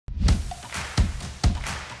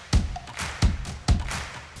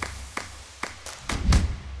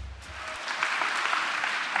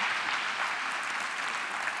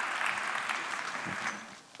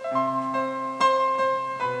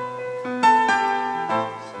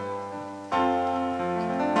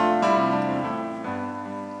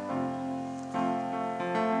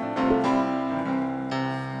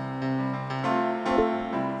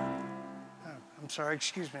sorry,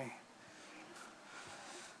 excuse me.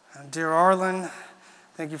 Dear Arlan,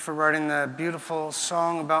 thank you for writing the beautiful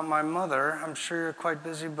song about my mother. I'm sure you're quite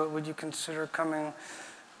busy, but would you consider coming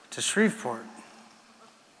to Shreveport?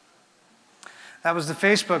 That was the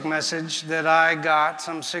Facebook message that I got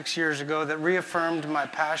some 6 years ago that reaffirmed my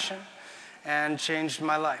passion and changed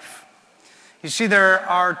my life. You see, there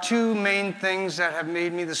are two main things that have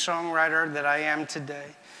made me the songwriter that I am today.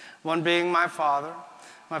 One being my father.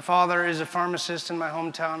 My father is a pharmacist in my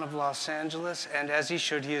hometown of Los Angeles, and as he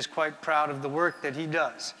should, he is quite proud of the work that he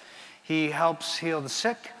does. He helps heal the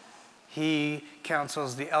sick, he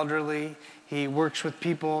counsels the elderly, he works with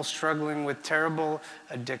people struggling with terrible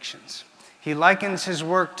addictions. He likens his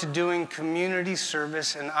work to doing community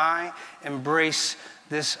service, and I embrace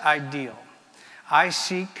this ideal. I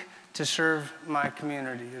seek to serve my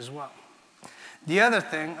community as well. The other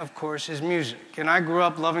thing, of course, is music. And I grew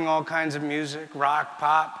up loving all kinds of music, rock,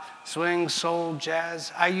 pop, swing, soul,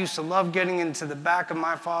 jazz. I used to love getting into the back of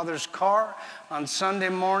my father's car on Sunday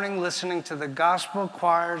morning, listening to the gospel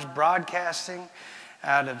choirs broadcasting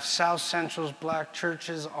out of South Central's black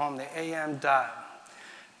churches on the AM dial.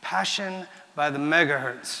 Passion by the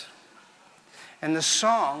megahertz. And the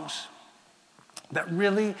songs that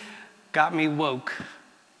really got me woke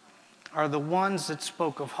are the ones that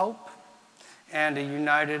spoke of hope and a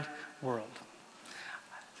united world.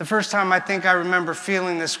 The first time I think I remember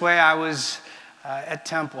feeling this way, I was at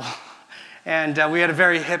Temple. And we had a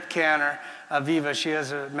very hip cantor, Aviva. She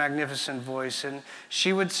has a magnificent voice. And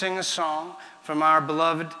she would sing a song from our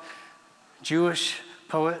beloved Jewish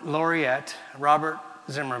poet laureate, Robert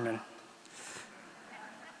Zimmerman.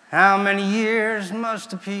 How many years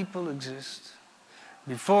must a people exist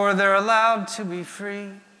before they're allowed to be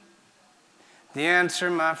free? The answer,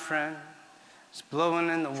 my friend, is blowing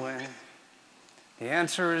in the wind. The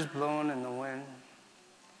answer is blowing in the wind.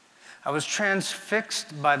 I was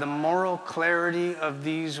transfixed by the moral clarity of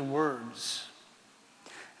these words.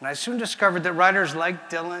 And I soon discovered that writers like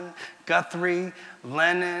Dylan, Guthrie,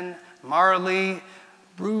 Lennon, Marley,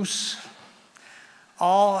 Bruce,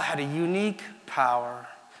 all had a unique power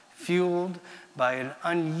fueled by an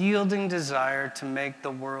unyielding desire to make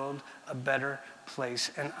the world a better place.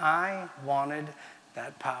 And I wanted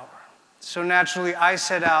that power. So naturally, I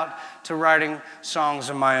set out to writing songs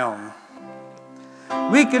of my own.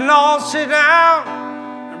 We can all sit down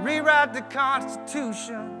and rewrite the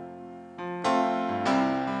Constitution.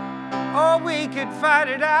 Or we could fight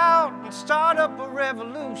it out and start up a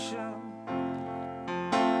revolution.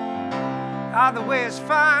 Either way is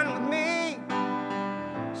fine with me.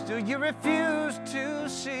 Still you refuse to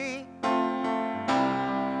see.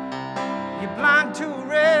 You're blind to a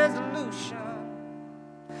resolution.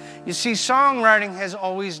 You see, songwriting has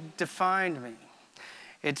always defined me.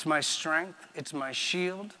 It's my strength, it's my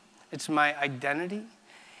shield, it's my identity,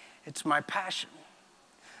 it's my passion.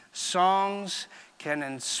 Songs can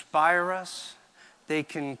inspire us, they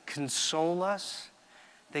can console us,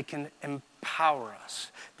 they can empower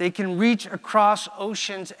us. They can reach across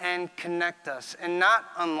oceans and connect us. And not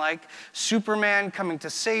unlike Superman coming to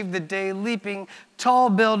save the day, leaping tall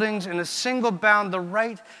buildings in a single bound, the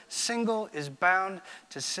right single is bound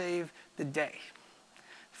to save the day.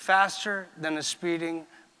 Faster than a speeding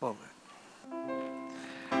bullet.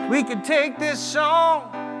 We could take this song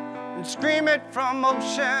and scream it from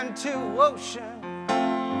ocean to ocean.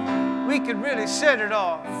 We could really set it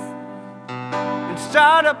off and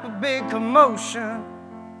start up a big commotion.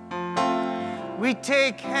 We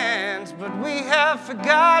take hands, but we have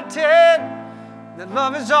forgotten that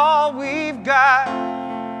love is all we've got.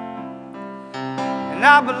 And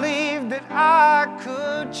I believe that I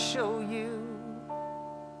could show you.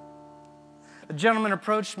 A gentleman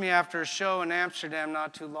approached me after a show in Amsterdam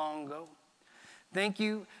not too long ago. Thank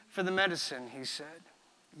you for the medicine, he said.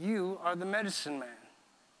 You are the medicine man.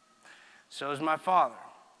 So is my father.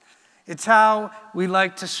 It's how we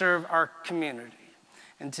like to serve our community.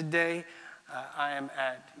 And today, I am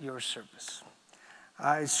at your service.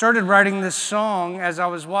 I started writing this song as I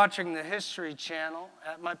was watching the History Channel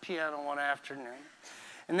at my piano one afternoon.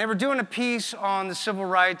 And they were doing a piece on the civil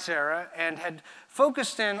rights era and had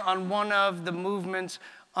focused in on one of the movement's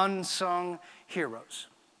unsung heroes.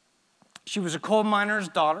 She was a coal miner's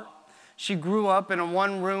daughter. She grew up in a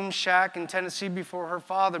one-room shack in Tennessee before her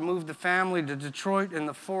father moved the family to Detroit in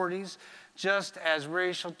the 40s, just as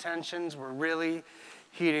racial tensions were really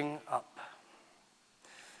heating up.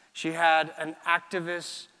 She had an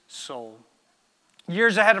activist soul.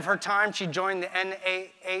 Years ahead of her time, she joined the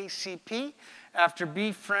NAACP after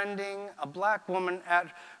befriending a black woman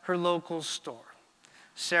at her local store.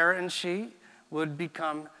 Sarah and she would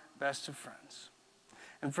become best of friends.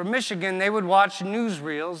 And from Michigan, they would watch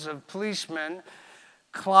newsreels of policemen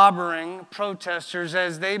clobbering protesters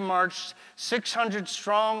as they marched 600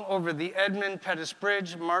 strong over the Edmund Pettus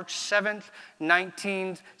Bridge, March 7th,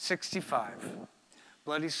 1965,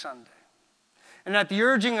 Bloody Sunday. And at the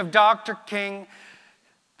urging of Dr. King,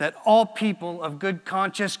 that all people of good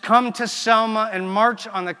conscience come to Selma and march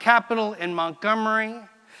on the Capitol in Montgomery,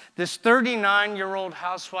 this 39-year-old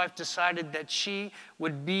housewife decided that she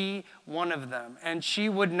would be one of them, and she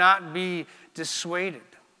would not be dissuaded.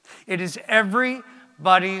 It is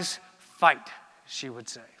everybody's fight, she would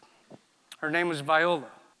say. Her name was Viola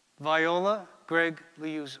Gregg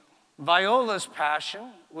Liuzzo. Viola's passion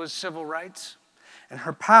was civil rights, and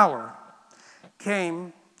her power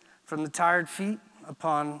came from the tired feet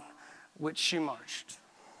upon which she marched.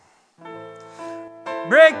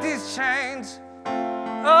 Break these chains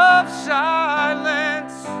of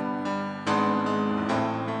silence.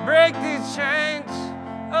 Break these chains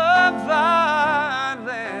of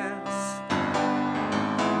violence.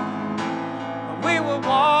 We will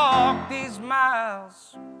walk these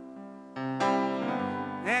miles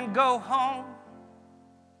and go home.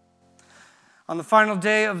 On the final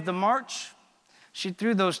day of the march, she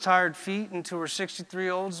threw those tired feet into her 63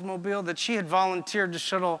 Oldsmobile that she had volunteered to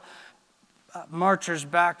shuttle marchers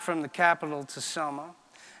back from the Capitol to Selma.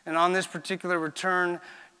 And on this particular return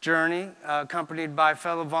journey, accompanied by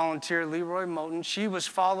fellow volunteer Leroy Moten, she was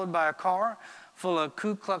followed by a car full of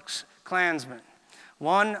Ku Klux Klansmen,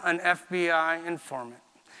 one an FBI informant.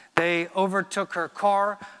 They overtook her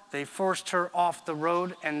car, they forced her off the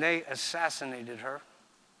road, and they assassinated her.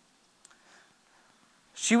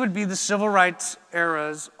 She would be the civil rights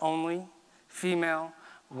era's only female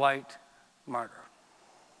white martyr.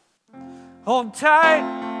 Hold tight,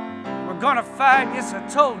 we're gonna fight, yes I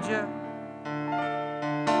told you.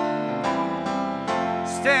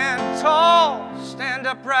 Stand tall, stand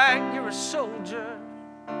upright, you're a soldier.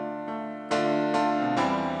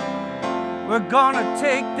 We're gonna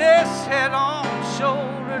take this head on,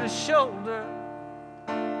 shoulder to shoulder.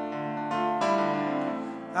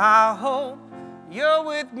 I hope you're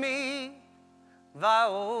with me,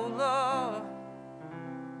 Viola.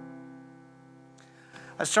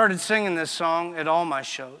 I started singing this song at all my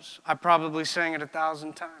shows. I probably sang it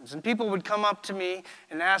 1,000 times. And people would come up to me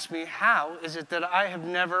and ask me, how is it that I have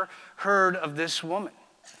never heard of this woman?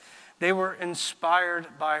 They were inspired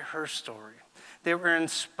by her story. They were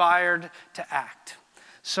inspired to act.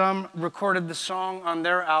 Some recorded the song on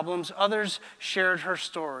their albums. Others shared her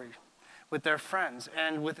story with their friends.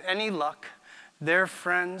 And with any luck, their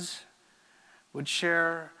friends would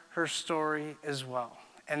share her story as well.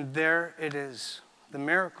 And there it is, the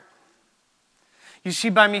miracle. You see,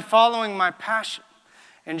 by me following my passion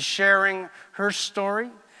and sharing her story,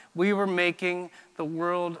 we were making the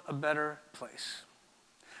world a better place.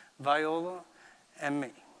 Viola and me.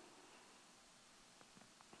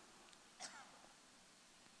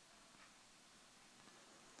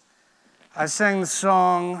 I sang the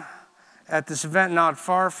song at this event not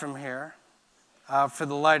far from here for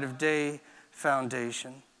the Light of Day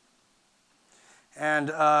Foundation. And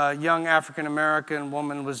a young African-American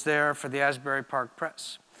woman was there for the TEDxAsburyPark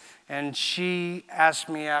Press. And she asked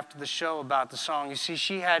me after the show about the song. You see,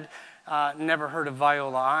 she had never heard of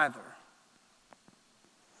Viola either.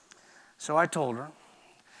 So I told her.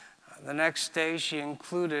 The next day, she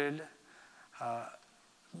included,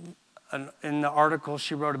 in the article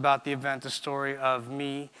she wrote about the event, the story of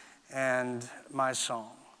me and my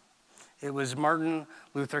song. It was Martin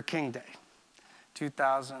Luther King Day,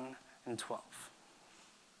 2012.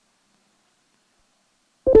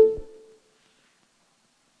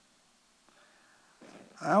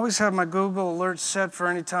 I always have my Google alerts set for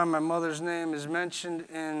any time my mother's name is mentioned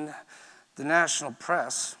in the national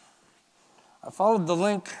press. I followed the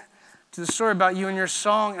link to the story about you and your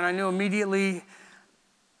song, and I knew immediately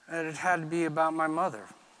that it had to be about my mother.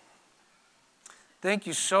 Thank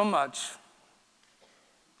you so much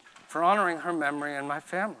for honoring her memory and my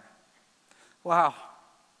family. Wow.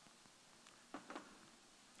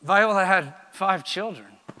 Viola had 5 children.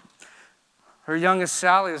 Her youngest,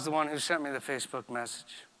 Sally, is the one who sent me the Facebook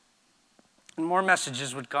message. And more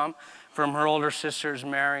messages would come from her older sisters,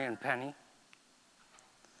 Mary and Penny.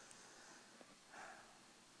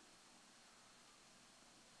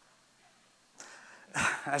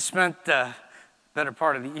 I spent the better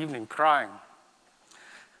part of the evening crying,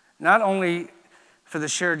 not only for the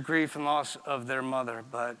shared grief and loss of their mother,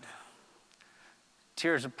 but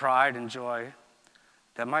tears of pride and joy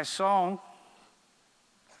that my song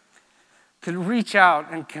could reach out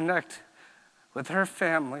and connect with her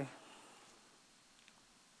family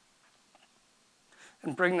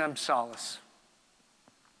and bring them solace.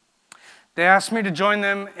 They asked me to join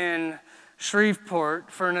them in Shreveport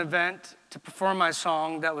for an event to perform my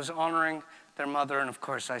song that was honoring their mother, and of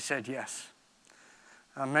course I said yes.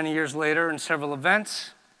 Many years later, in several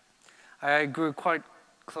events, I grew quite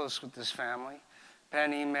close with this family.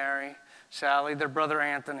 Penny, Mary, Sally, their brother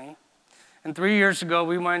Anthony. And 3 years ago,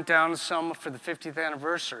 we went down to Selma for the 50th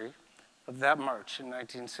anniversary of that march in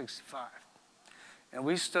 1965. And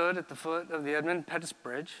we stood at the foot of the Edmund Pettus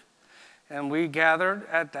Bridge, and we gathered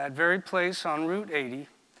at that very place on Route 80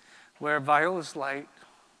 where Viola's light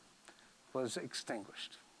was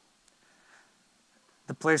extinguished.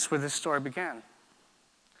 The place where this story began.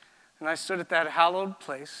 And I stood at that hallowed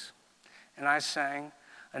place, and I sang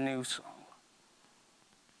a new song.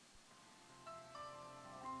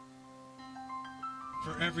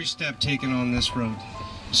 For every step taken on this road,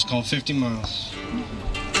 it's called 50 miles.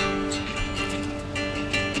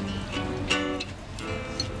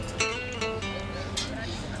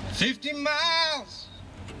 "50 miles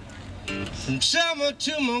from Selma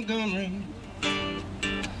to Montgomery,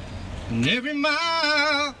 and every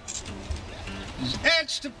mile is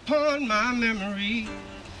etched upon my memory.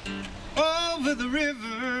 Over the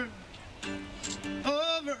river,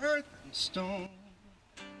 over earth and stone,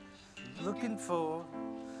 Looking for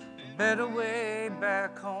a better way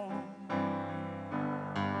back home.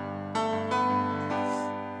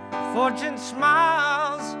 Fortune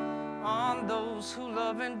smiles on those who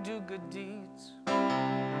love and do good deeds.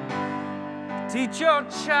 Teach your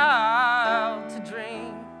child to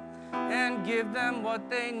dream and give them what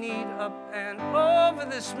they need up and over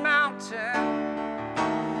this mountain.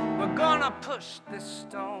 We're gonna push this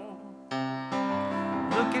stone,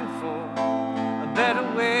 looking for a better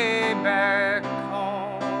way back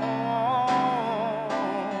home.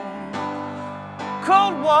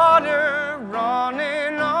 Cold water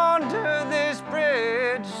running under this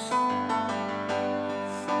bridge.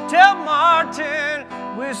 Tell Martin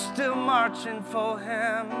we're still marching for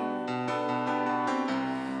him.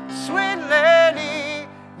 Sweet lady,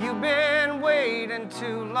 you've been waiting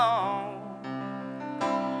too long.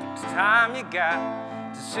 It's time you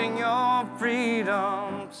got to sing your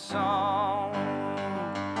freedom song.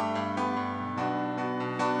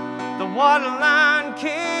 The waterline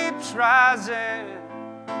keeps rising.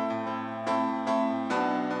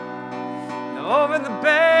 Over the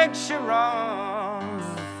bank she runs.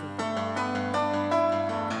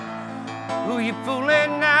 Who you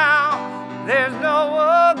fooling now? There's no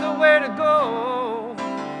other way to go.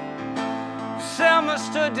 Selma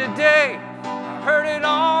stood today, I heard it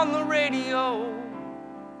on the radio.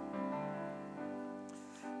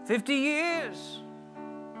 50 years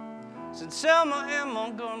since Selma and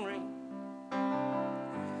Montgomery,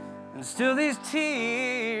 and still these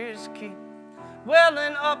tears keep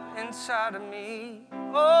welling up inside of me.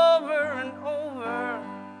 Over and over,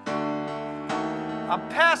 I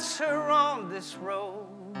pass her on this road,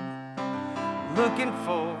 looking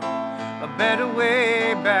for a better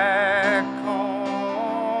way back home.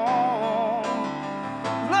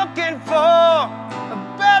 Looking for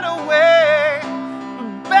a better way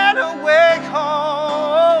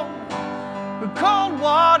home. With cold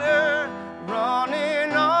water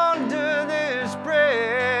running under this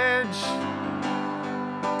bridge.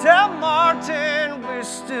 Tell Martin we're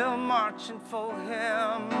still marching for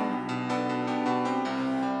him.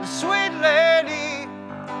 Sweet lady,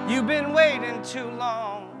 you've been waiting too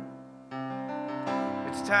long.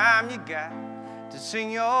 It's time you got to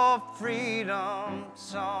sing your freedom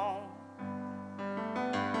song.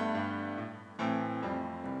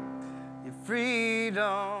 Your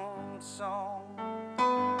freedom song.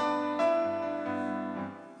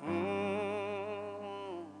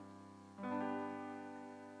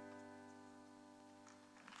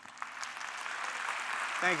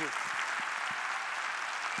 Thank you.